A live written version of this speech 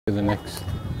to the next.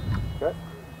 Okay.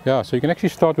 Yeah, so you can actually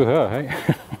start with her,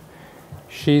 hey?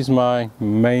 She's my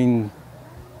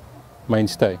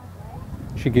mainstay.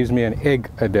 She gives me an egg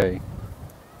a day,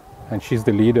 and she's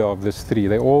the leader of this three.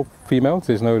 They're all females.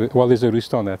 There's no, well, there's a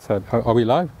rooster on that side. Are we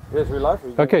live? Yes, we're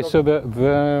live. Okay, so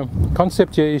the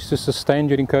concept here is to sustain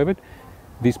during COVID.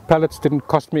 These pallets didn't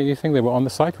cost me anything. They were on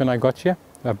the site when I got here.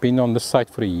 I've been on the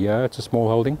site for a year. It's a small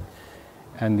holding,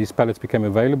 and these pallets became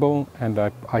available, and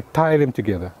I tie them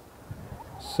together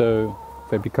so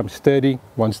they become sturdy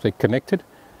once they're connected.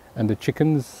 And the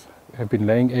chickens have been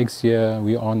laying eggs here.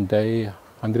 We're on day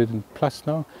 100 and plus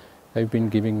now. They've been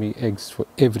giving me eggs for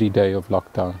every day of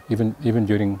lockdown, even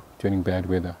during bad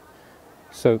weather.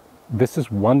 So this is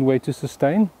one way to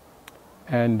sustain.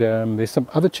 And there's some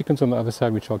other chickens on the other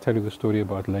side, which I'll tell you the story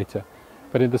about later.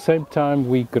 But at the same time,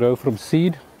 we grow from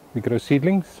seed. We grow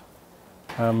seedlings.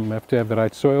 Have to have the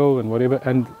right soil and whatever.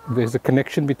 And there's a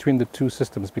connection between the two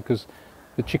systems because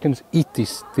the chickens eat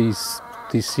these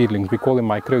seedlings. We call them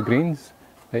microgreens.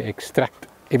 They extract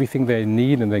everything they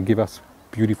need and they give us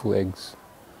beautiful eggs.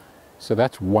 So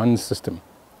that's one system.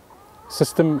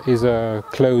 System is a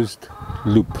closed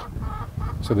loop.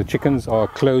 So the chickens are a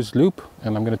closed loop,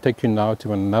 and I'm going to take you now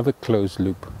to another closed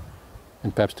loop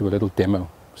and perhaps do a little demo.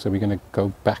 So we're going to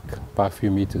go back by a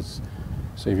few meters.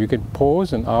 So if you can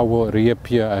pause, and I will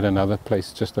reappear at another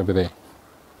place just over there.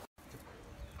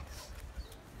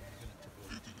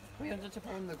 We have to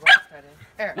pull in the grass right in.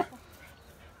 Eric.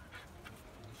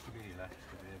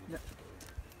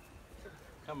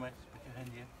 Come on, put your hand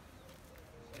here.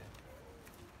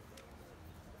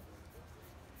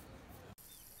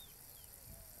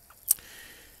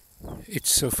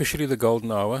 It's officially the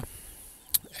golden hour,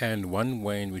 and one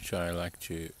way in which I like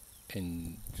to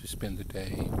spend the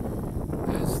day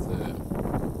as the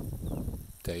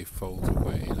day folds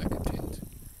away like a tent.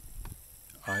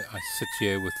 I sit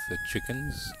here with the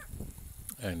chickens,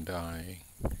 and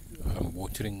I'm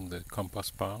watering the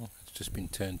compost pile. It's just been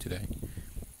turned today,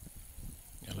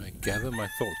 and I gather my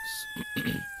thoughts.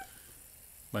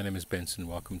 My name is Benson.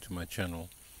 Welcome to my channel.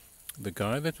 The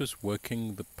guy that was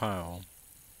working the pile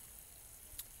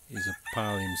is a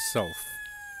pile himself.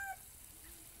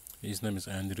 His name is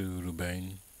Andrew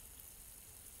Rubain.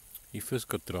 He first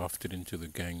got drafted into the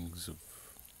gangs of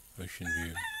Ocean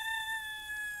View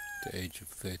at the age of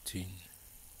 13.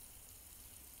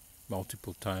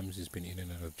 Multiple times he's been in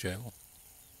and out of jail.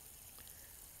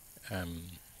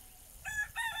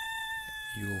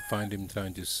 You will find him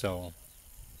trying to sell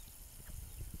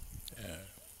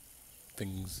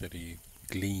things that he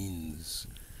gleans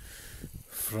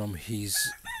from his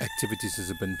activities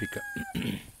as a bin picker.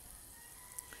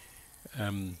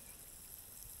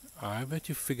 I had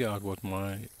to figure out what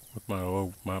my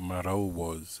role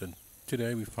was, and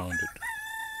today we found it.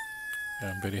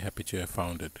 I'm very happy to have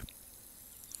found it.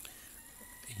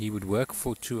 He would work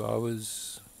for 2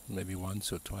 hours, maybe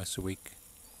once or twice a week,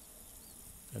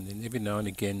 and then every now and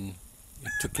again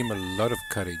it took him a lot of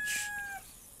courage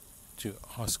to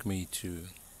ask me to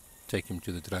take him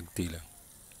to the drug dealer.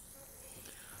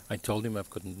 I told him I've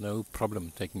got no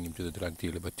problem taking him to the drug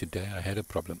dealer, but today I had a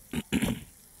problem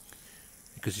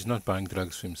because he's not buying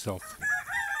drugs for himself.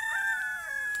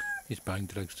 He's buying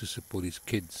drugs to support his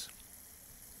kids.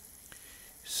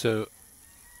 So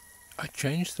I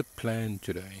changed the plan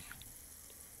today.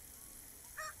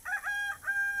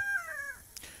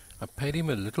 I paid him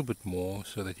a little bit more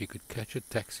so that he could catch a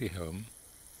taxi home,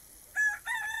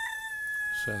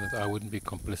 so that I wouldn't be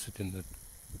complicit in the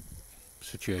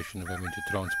situation of having to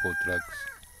transport drugs.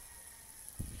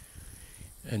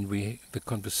 And the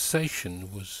conversation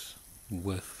was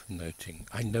worth noting.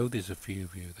 I know there's a few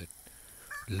of you that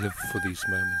live for these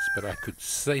moments, but I could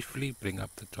safely bring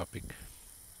up the topic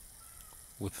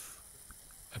with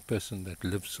a person that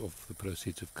lives off the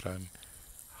proceeds of crime.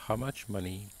 How much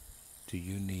money do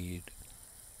you need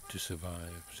to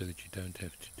survive so that you don't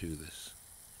have to do this?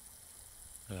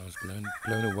 And I was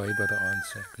blown away by the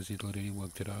answer, because he'd already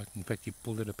worked it out. In fact, he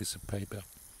pulled out a piece of paper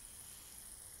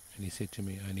and he said to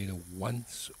me, I need a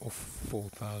once off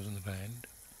 4,000 rand,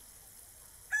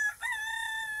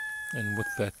 and with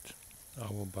that I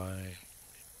will buy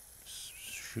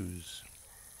shoes.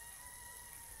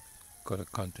 Got a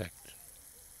contact.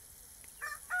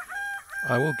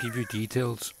 I will give you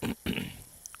details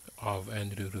of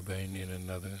Andrew Rubain in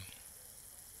another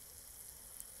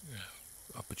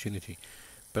opportunity.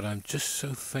 But I'm just so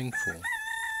thankful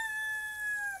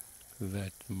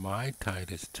that my tide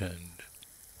has turned,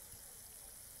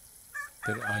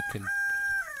 that I can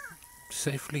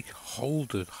safely hold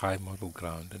the high model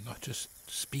ground and not just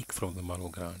speak from the model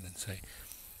ground and say,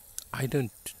 I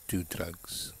don't do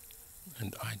drugs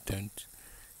and I don't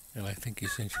And I think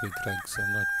essentially drugs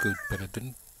are not good, but it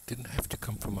didn't have to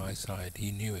come from my side.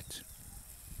 He knew it.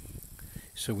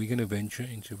 So we're going to venture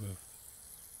into a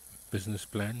business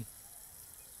plan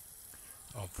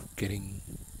of getting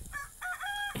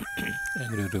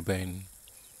Anglo-Dobain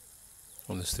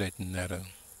on the straight and narrow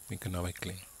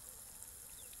economically.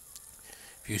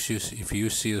 If you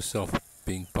see yourself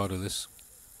being part of this,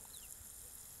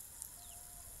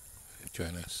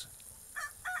 join us.